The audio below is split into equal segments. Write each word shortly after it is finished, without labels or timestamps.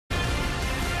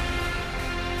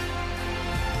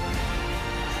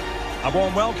A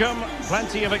warm welcome,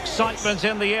 plenty of excitement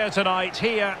in the air tonight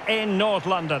here in North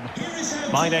London.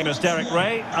 My name is Derek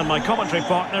Ray and my commentary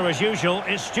partner as usual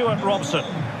is Stuart Robson.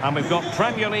 And we've got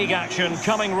Premier League action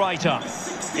coming right up.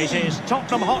 It is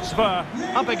Tottenham Hotspur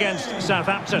up against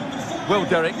Southampton. Well,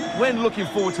 Derek, when looking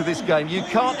forward to this game, you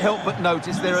can't help but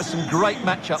notice there are some great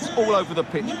matchups all over the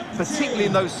pitch, particularly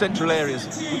in those central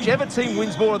areas. Whichever team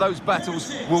wins more of those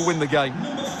battles will win the game.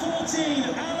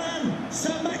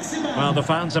 Well, the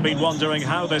fans have been wondering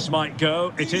how this might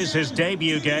go. It is his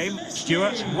debut game.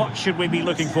 Stuart, what should we be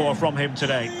looking for from him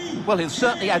today? Well, he'll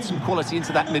certainly add some quality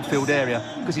into that midfield area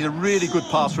because he's a really good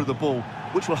passer of the ball,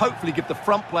 which will hopefully give the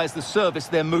front players the service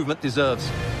their movement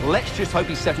deserves. Let's just hope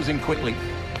he settles in quickly.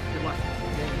 Good luck.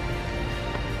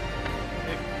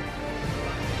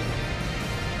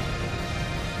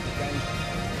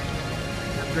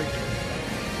 Great.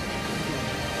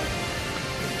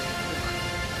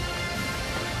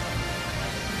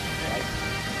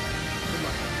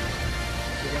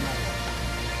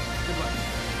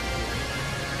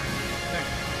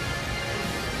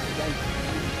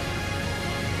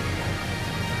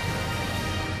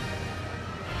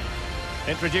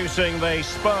 Introducing the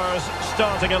Spurs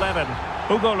starting 11.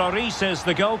 Hugo Lloris is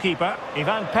the goalkeeper.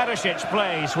 Ivan Perisic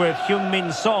plays with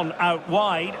Heung-min Son out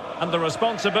wide. And the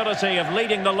responsibility of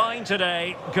leading the line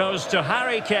today goes to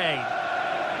Harry Kane.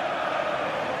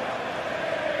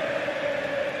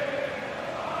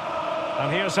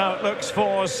 And here's how it looks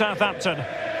for Southampton.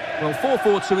 Well,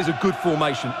 4-4-2 is a good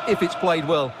formation if it's played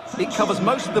well. It covers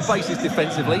most of the bases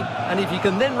defensively, and if you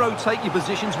can then rotate your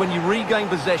positions when you regain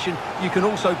possession, you can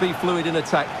also be fluid in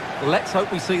attack. Let's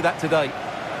hope we see that today.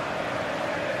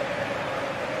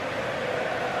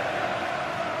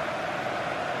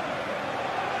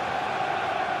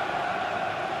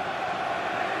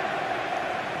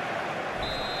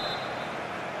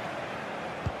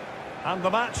 And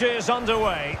the match is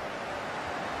underway.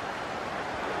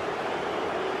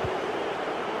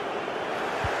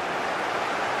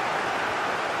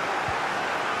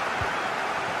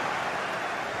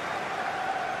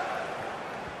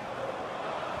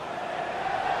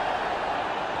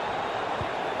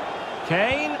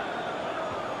 Kane.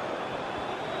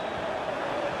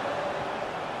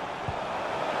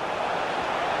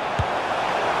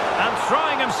 And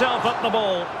throwing himself at the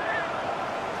ball.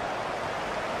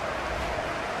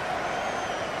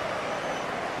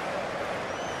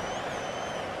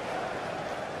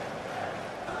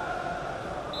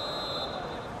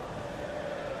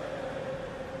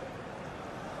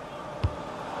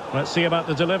 Let's see about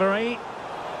the delivery.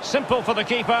 Simple for the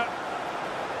keeper.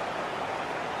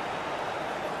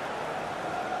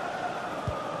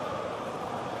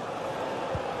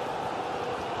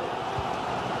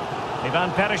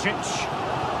 Ivan Perisic.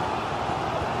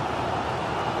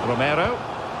 Romero.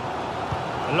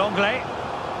 Lenglet.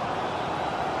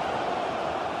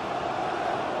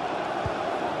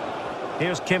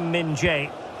 Here's Kim Min-jae.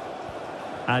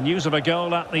 And news of a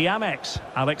goal at the Amex.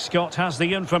 Alex Scott has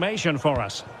the information for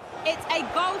us. It's a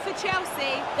goal for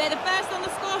Chelsea. They're the first on the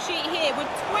score sheet here with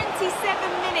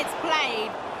 27 minutes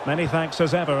played. Many thanks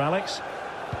as ever, Alex.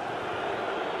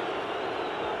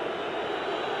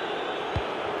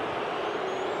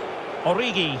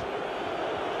 Origi.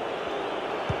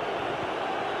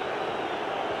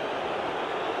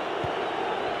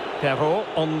 Perrault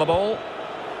on the ball.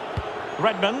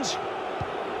 Redmond.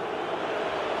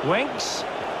 Winks.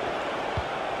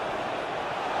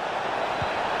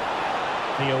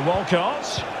 Theo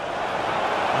Walcott.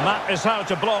 And that is how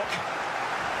to block.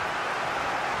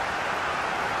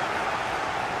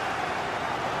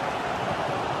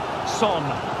 Son.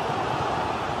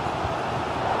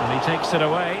 And he takes it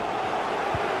away.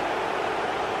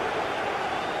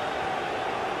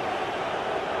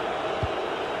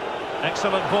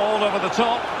 Excellent ball over the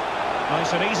top.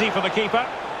 Nice and easy for the keeper.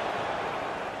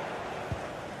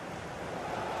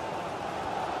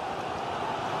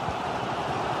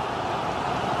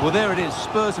 Well, there it is.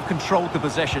 Spurs have controlled the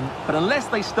possession, but unless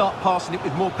they start passing it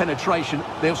with more penetration,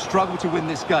 they'll struggle to win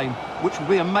this game, which will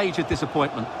be a major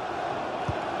disappointment.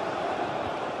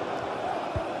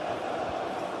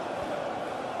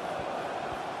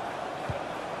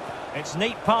 It's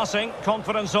neat passing,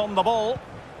 confidence on the ball.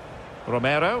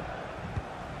 Romero.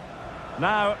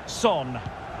 Now Son.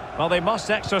 Well, they must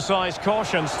exercise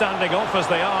caution standing off as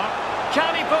they are.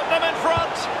 Can he put them in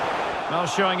front? Well,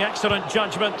 showing excellent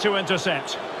judgment to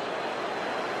intercept.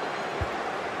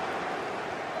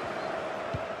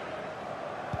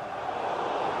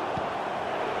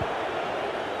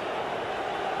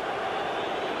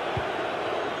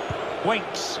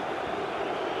 Winks.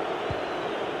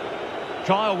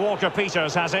 Kyle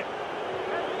Walker-Peters has it.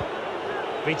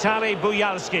 Vitaly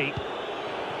Bujalski.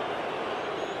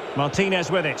 Martinez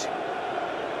with it.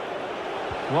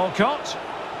 Walcott.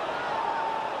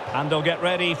 And they'll get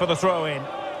ready for the throw-in.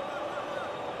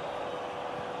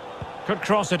 Could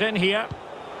cross it in here.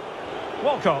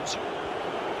 Walcott.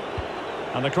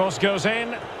 And the cross goes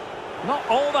in. Not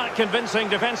all that convincing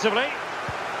defensively.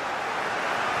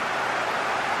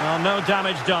 Well, no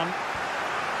damage done.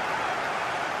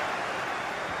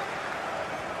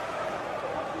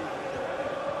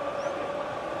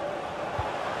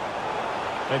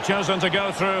 They've chosen to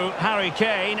go through Harry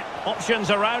Kane.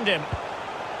 Options around him.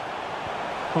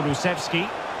 Kulusevski.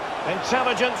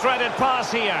 Intelligent threaded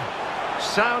pass here.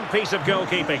 Sound piece of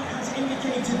goalkeeping. Has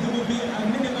indicated there will be a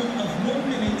minimum of 1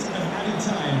 minute of added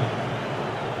time.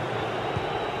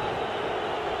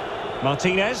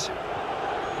 Martinez.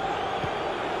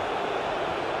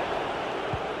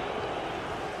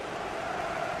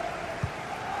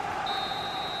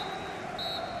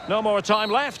 No more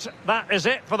time left. That is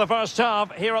it for the first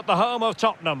half here at the home of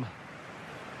Tottenham.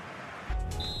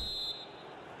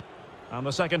 And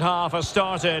the second half has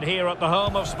started here at the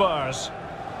home of Spurs.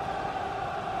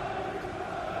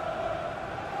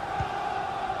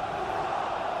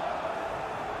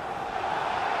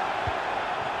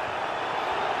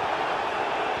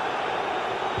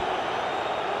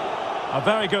 A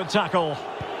very good tackle.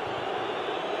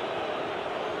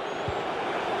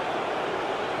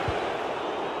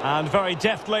 And very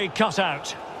deftly cut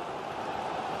out.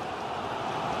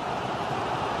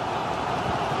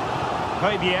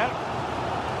 Fabier.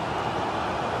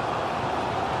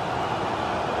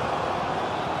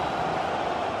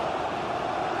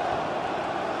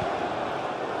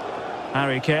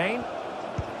 Harry Kane.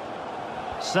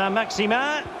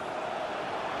 Saint-Maximin.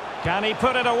 Can he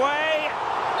put it away?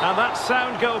 And that's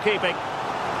sound goalkeeping.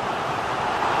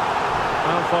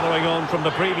 Well, following on from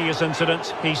the previous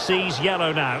incident, he sees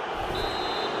yellow now.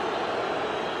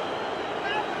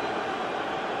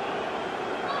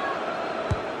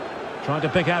 Trying to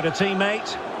pick out a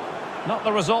teammate. Not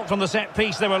the result from the set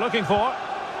piece they were looking for.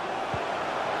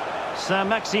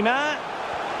 Saint-Maximin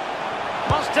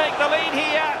must take the lead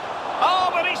here. Oh,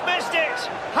 but he's missed it.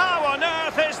 How on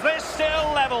earth is this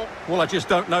still level? Well, I just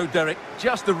don't know, Derek.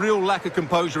 Just a real lack of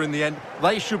composure in the end.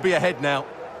 They should be ahead now.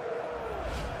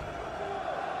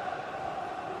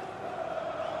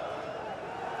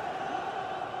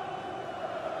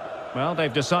 Well,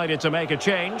 they've decided to make a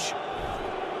change.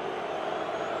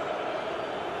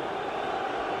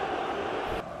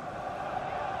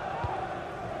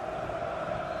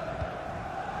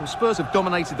 Well, Spurs have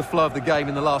dominated the flow of the game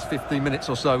in the last 15 minutes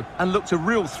or so and looked a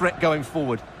real threat going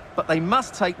forward. But they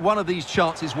must take one of these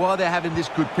chances while they're having this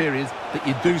good period that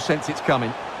you do sense it's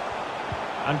coming.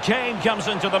 And Kane comes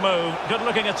into the move.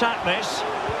 Good-looking attack, this.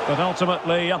 But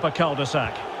ultimately up a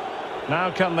cul-de-sac. Now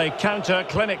can they counter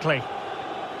clinically?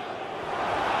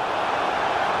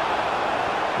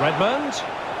 Redmond.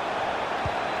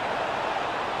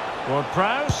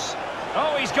 Ward-Prowse.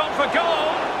 Oh, he's gone for goal.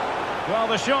 Well,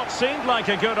 the shot seemed like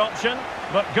a good option,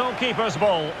 but goalkeeper's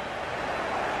ball.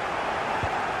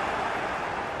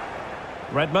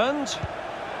 Redmond.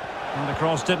 And the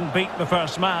cross didn't beat the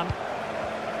first man.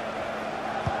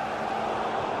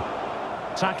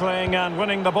 Tackling and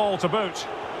winning the ball to boot.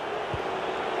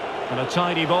 And a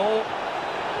tidy ball.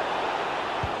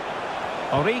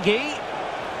 Origi.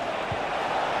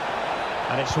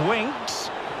 And it's Winks.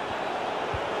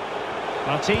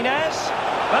 Martinez.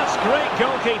 That's great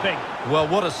goalkeeping. Well,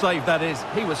 what a save that is.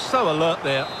 He was so alert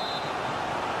there.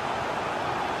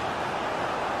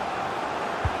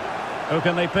 Who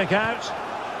can they pick out?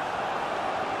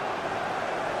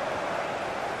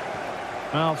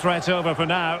 Well, threat over for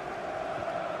now.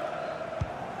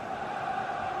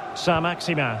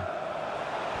 Saint-Maximin.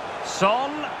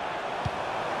 Son.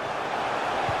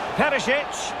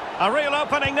 Perisic. A real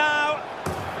opening now.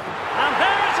 And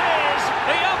there it is.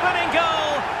 The opening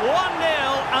goal.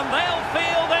 1-0. And they'll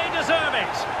feel they deserve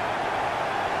it.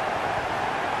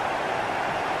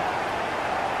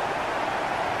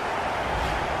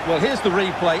 Well, here's the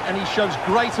replay, and he shows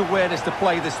great awareness to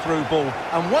play this through ball.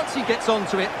 And once he gets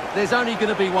onto it, there's only going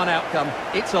to be one outcome.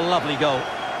 It's a lovely goal.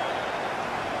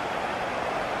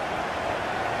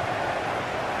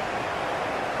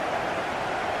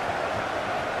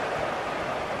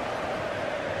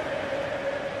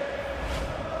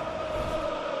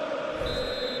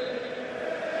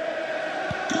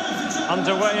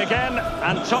 Underway again,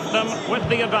 and Tottenham with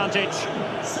the advantage.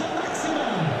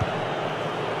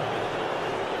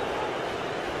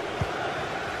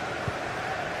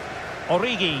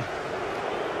 Origi.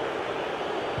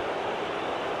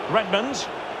 Redmond.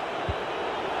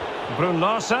 Brun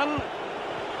Larsen.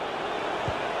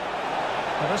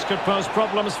 Well, this could pose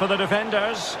problems for the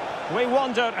defenders. We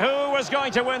wondered who was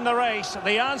going to win the race.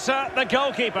 The answer, the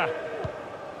goalkeeper.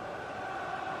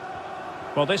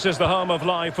 Well, this is the home of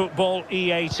live football,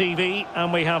 EA TV,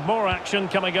 and we have more action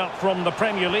coming up from the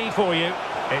Premier League for you.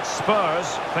 It's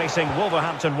Spurs facing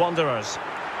Wolverhampton Wanderers.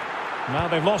 Now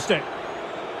they've lost it.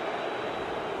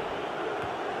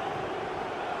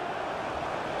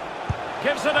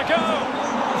 Gives it a go.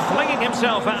 Flinging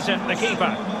himself at it, the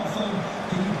keeper.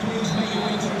 Can you please make your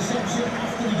way to reception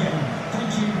after the game?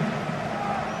 Thank you.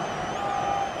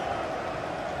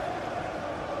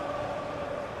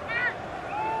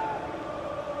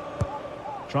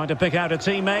 Trying to pick out a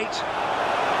teammate.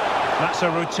 That's a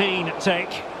routine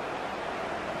take.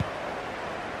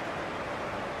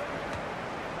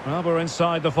 Well, we're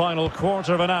inside the final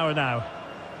quarter of an hour now.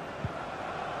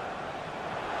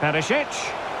 Perisic.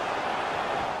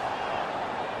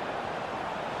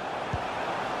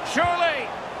 Surely.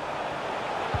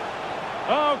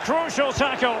 Oh, crucial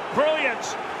tackle.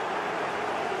 Brilliant.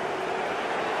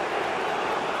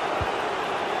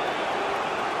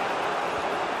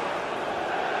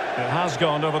 It has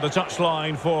gone over the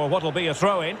touchline for what will be a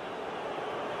throw-in.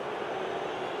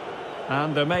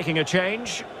 And they're making a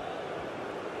change.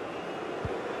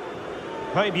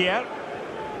 Fabier.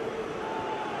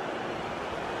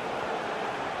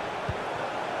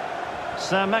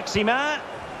 Saint-Maximin.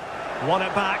 Won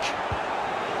it back.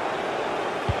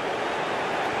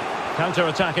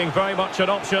 Counter-attacking, very much an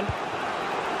option.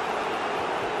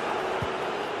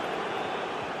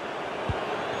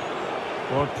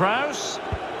 Ward-Prowse.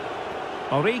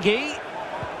 Origi.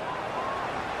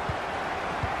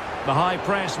 The high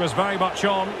press was very much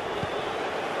on.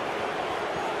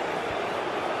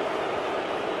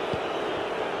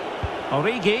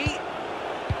 Origi.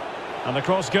 And the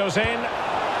cross goes in.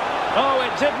 Oh,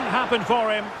 it didn't happen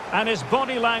for him. And his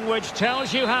body language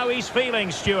tells you how he's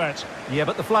feeling, Stuart. Yeah,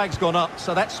 but the flag's gone up,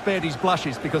 so that spared his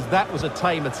blushes because that was a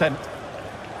tame attempt.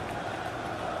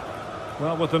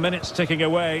 Well, with the minutes ticking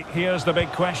away, here's the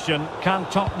big question. Can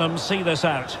Tottenham see this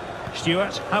out?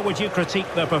 Stuart, how would you critique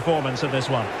their performance in this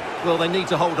one? Well, they need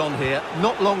to hold on here.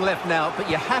 Not long left now, but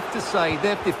you have to say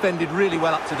they've defended really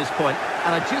well up to this point,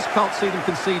 and I just can't see them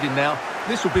conceding now.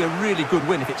 This will be a really good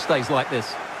win if it stays like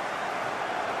this.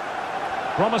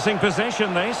 Promising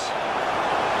position, this.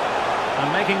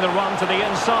 And making the run to the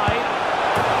inside.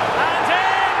 And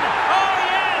in! Oh,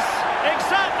 yes!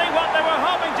 Exactly what they were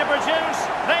hoping to produce.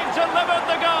 They've delivered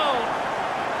the goal.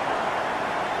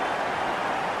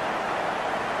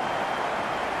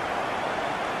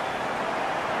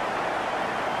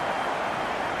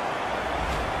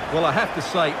 Well, I have to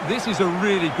say, this is a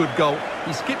really good goal.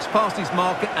 He skips past his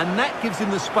marker, and that gives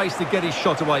him the space to get his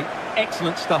shot away.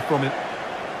 Excellent stuff from him.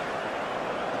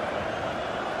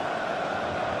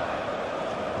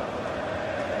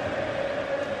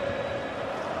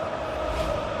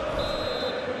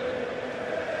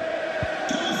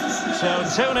 So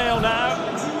 2-0 now.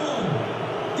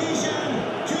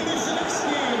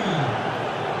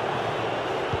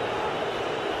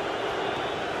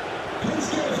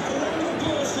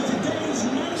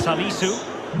 Salisu.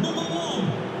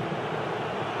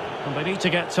 And they need to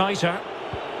get tighter.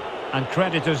 And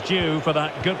credit is due for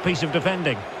that good piece of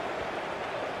defending.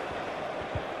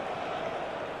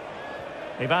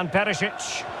 Ivan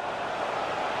Perisic.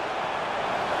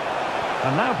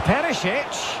 And now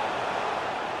Perisic.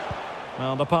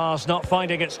 Well, the pass not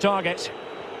finding its target.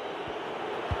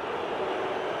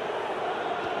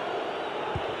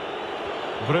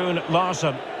 Brun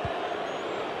Larsen.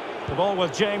 The ball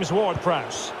with James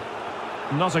Ward-Prowse.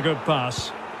 Not a good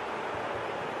pass.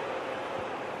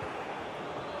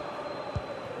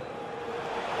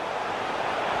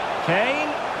 Kane.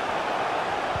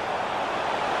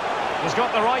 He's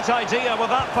got the right idea with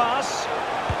that pass.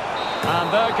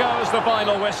 And there goes the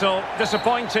final whistle.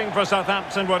 Disappointing for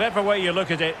Southampton, whatever way you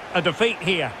look at it. A defeat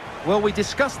here. Well, we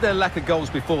discussed their lack of goals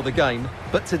before the game,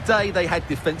 but today they had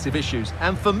defensive issues.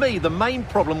 And for me, the main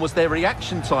problem was their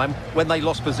reaction time when they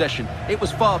lost possession. It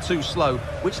was far too slow,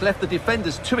 which left the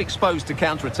defenders too exposed to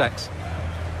counter-attacks.